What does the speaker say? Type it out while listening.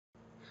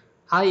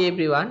Hi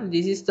everyone,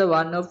 this is the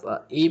one of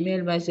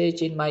email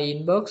message in my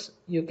inbox.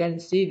 You can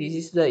see this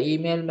is the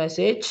email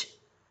message.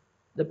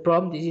 The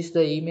prompt, this is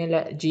the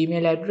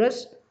Gmail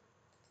address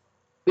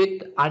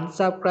with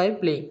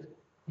unsubscribe link.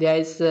 There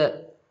is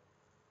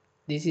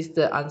this is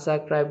the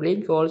unsubscribe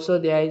link. Also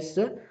there is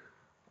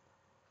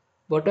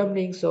bottom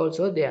links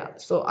also there.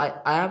 So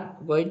I am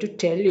going to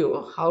tell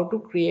you how to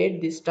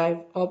create this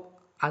type of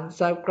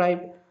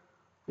unsubscribe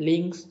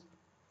links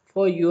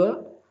for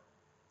your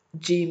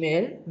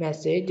Gmail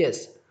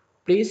messages.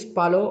 Please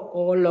follow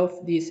all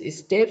of these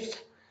steps.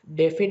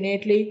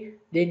 Definitely,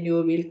 then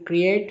you will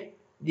create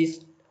this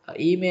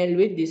email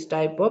with this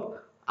type of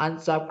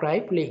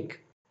unsubscribe link.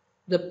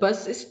 The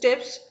first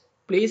steps,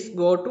 please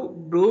go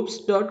to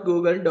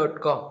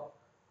groups.google.com.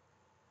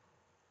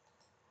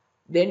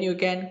 Then you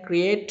can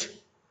create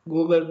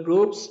Google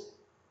Groups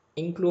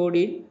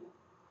including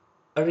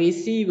a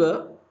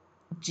receiver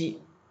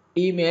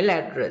email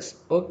address.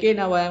 Okay,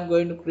 now I am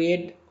going to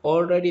create,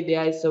 already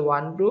there is a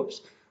one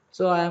groups,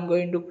 so I am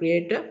going to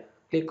create a,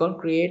 click on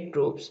create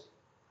groups.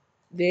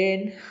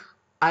 Then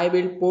I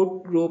will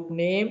put group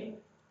name,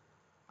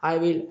 I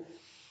will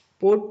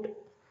put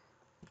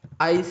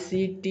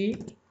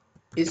ICT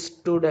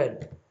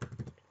student.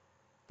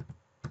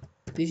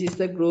 This is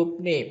the group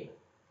name.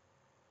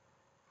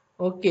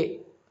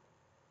 Okay,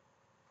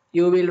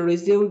 you will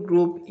receive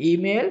group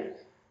email,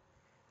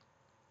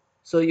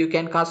 so you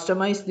can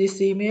customize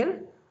this email.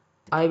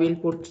 I will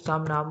put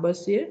some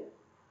numbers here.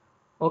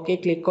 Okay,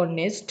 click on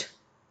next.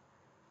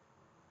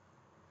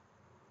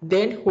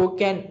 Then who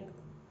can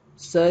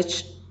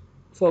search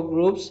for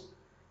groups?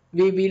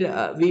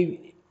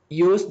 We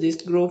use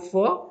this group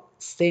for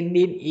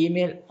sending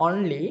email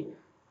only.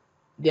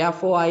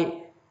 Therefore I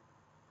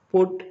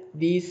put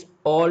these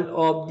all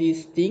of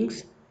these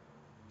things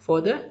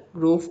for the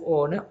group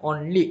owner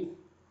only.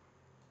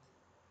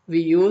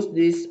 We use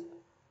these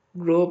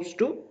groups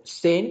to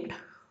send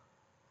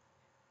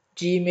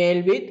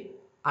Gmail with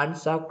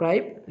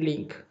unsubscribe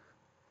link.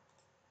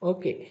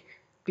 Okay,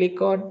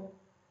 click on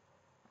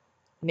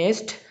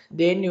next.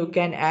 Then you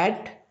can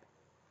add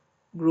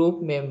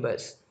group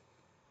members.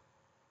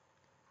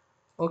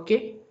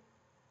 Okay,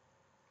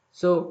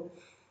 so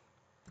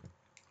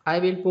I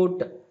will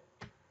put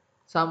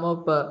some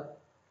of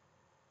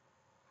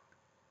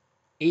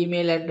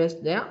email address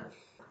there.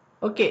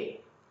 Okay,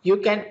 you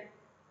can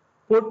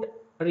put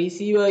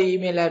receiver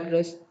email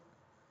address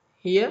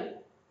here.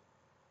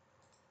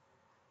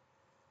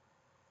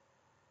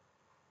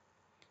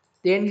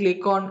 Then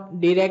click on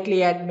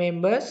directly add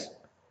members.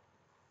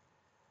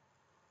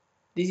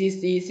 This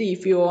is easy.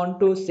 If you want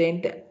to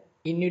send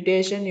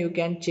invitation, you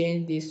can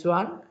change this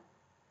one.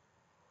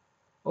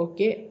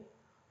 Okay,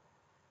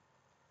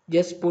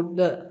 just put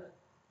the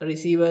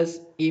receiver's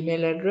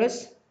email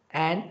address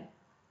and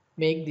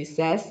make this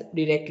as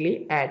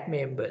directly add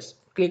members.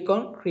 Click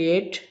on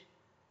create.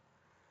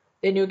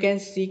 Then you can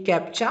see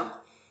captcha.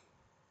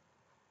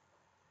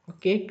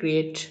 Okay,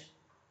 create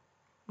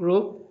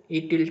group.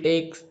 It will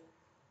take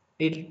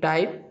little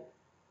time.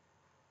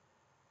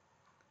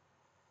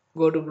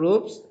 Go to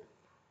groups.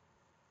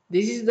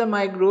 This is the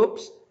my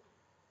groups.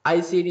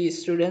 ICD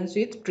students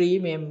with 3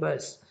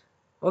 members.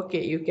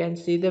 Okay, you can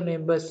see the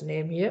members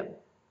name here.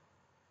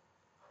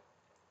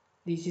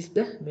 This is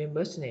the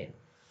members name.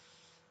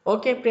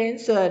 Okay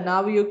friends,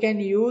 now you can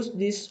use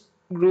this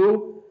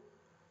group.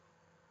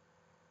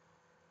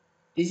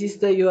 This is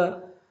the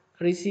your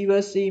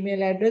receiver's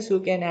email address.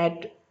 You can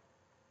add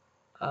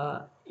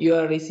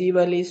your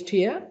receiver list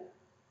here.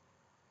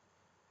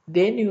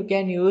 Then you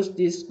can use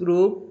this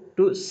group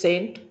to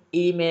send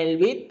email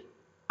with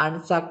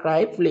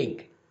unsubscribe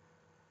link.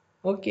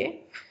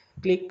 Okay,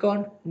 click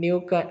on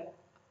new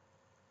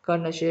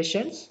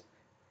conversations.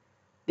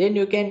 Then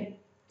you can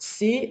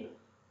see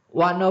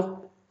one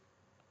of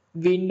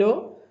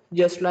window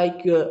just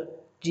like your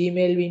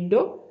Gmail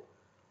window.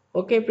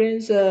 Okay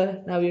friends,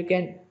 now you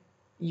can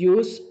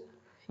use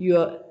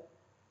your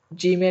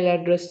Gmail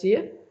address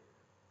here.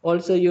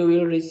 Also you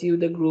will receive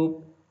the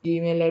group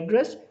Gmail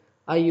address.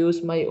 I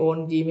use my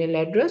own Gmail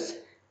address.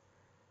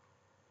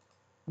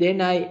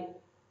 Then I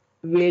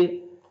will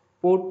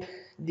put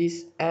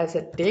this as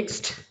a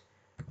text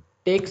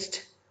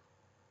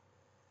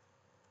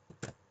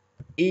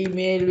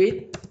email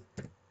with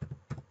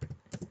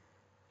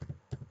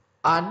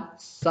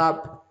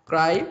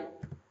unsubscribe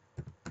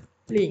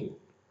link.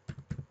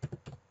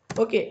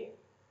 Okay,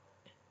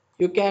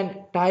 you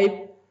can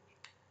type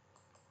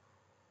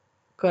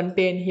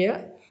content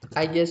here.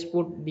 I just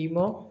put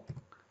demo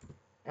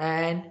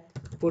and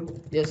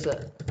put just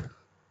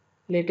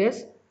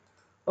latest.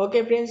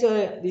 Okay friends,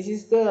 this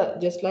is the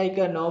just like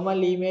a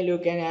normal email. You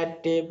can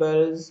add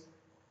tables,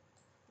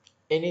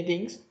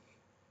 anything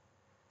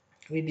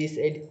with this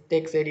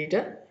text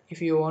editor.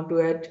 If you want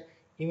to add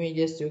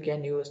images, you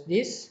can use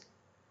this.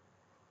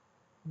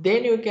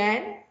 Then you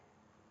can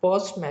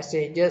post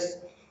messages.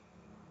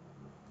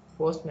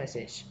 Post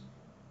message.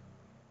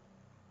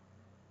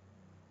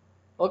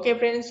 Okay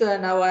friends,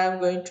 now I am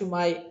going to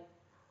my,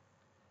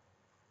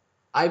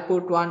 I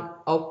put one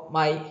of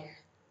my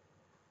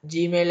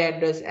Gmail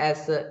address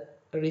as a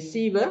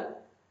receiver.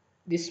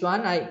 This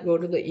one, I go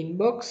to the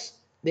inbox,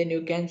 then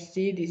you can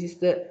see this is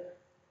the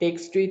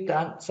text with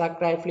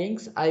unsubscribe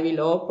links. I will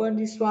open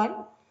this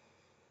one.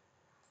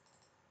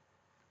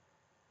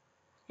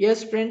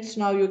 Yes friends,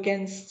 now you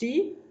can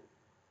see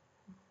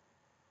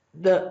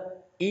the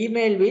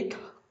email with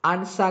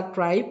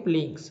unsubscribe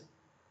links.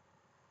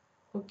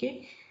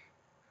 Okay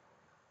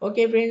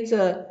friends,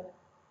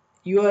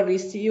 your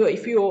receiver,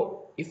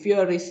 if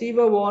your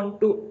receiver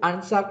want to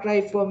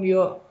unsubscribe from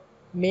your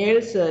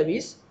mail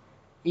service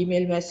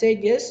email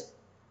messages,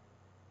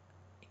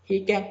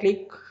 he can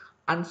click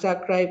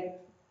unsubscribe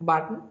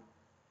button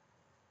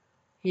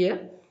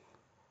here.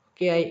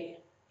 Okay, I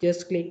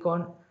just click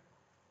on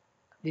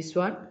this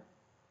one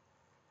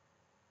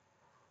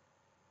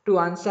to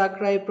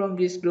unsubscribe from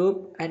this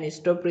group and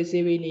stop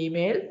receiving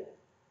email.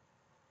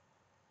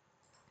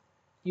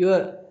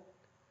 Your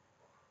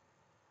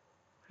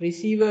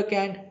receiver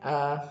can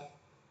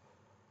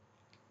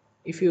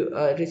if you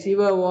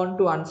receiver want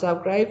to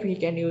unsubscribe, he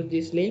can use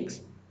these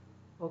links.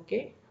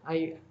 Okay,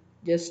 I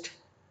just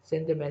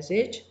send the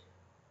message.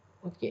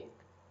 Okay,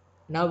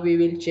 now we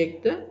will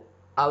check the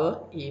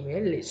our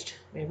email list,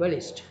 member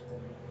list.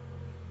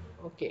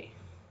 Okay,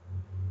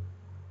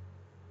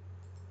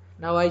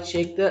 now I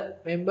check the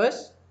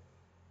members.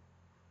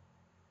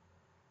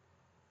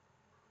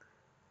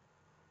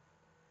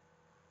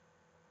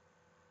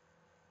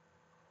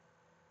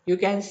 You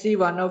can see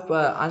one of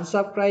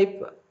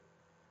unsubscribe.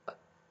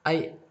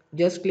 I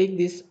just click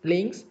these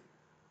links.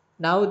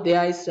 Now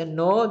there is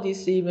no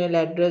this email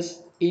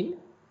address in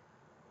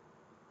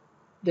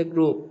the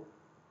group.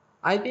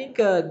 I think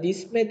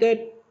this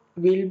method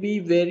will be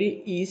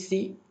very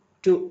easy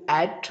to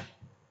add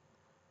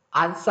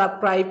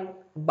unsubscribe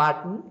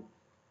button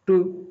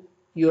to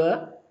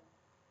your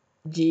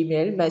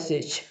Gmail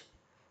message.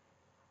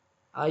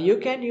 You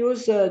can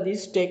use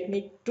this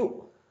technique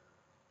to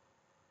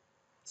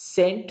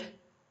send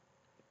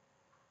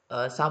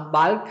some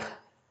bulk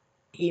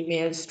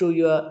emails to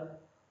your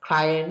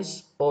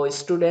clients or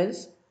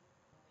students.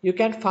 You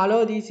can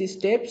follow these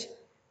steps.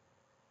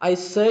 I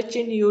search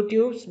in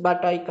YouTube,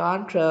 but I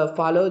can't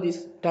follow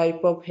this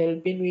type of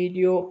helping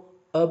video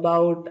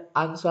about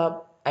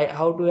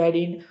how to add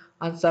in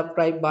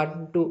unsubscribe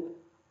button to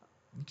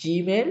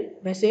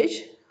Gmail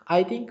message.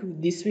 I think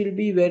this will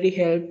be very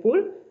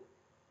helpful.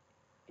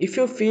 If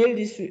you feel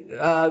this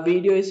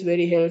video is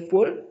very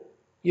helpful,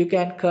 you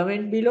can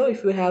comment below.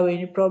 If you have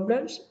any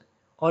problems,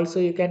 also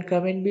you can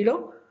comment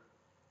below.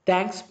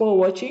 Thanks for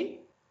watching.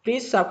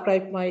 Please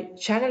subscribe my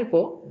channel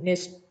for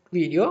next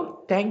video.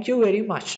 Thank you very much.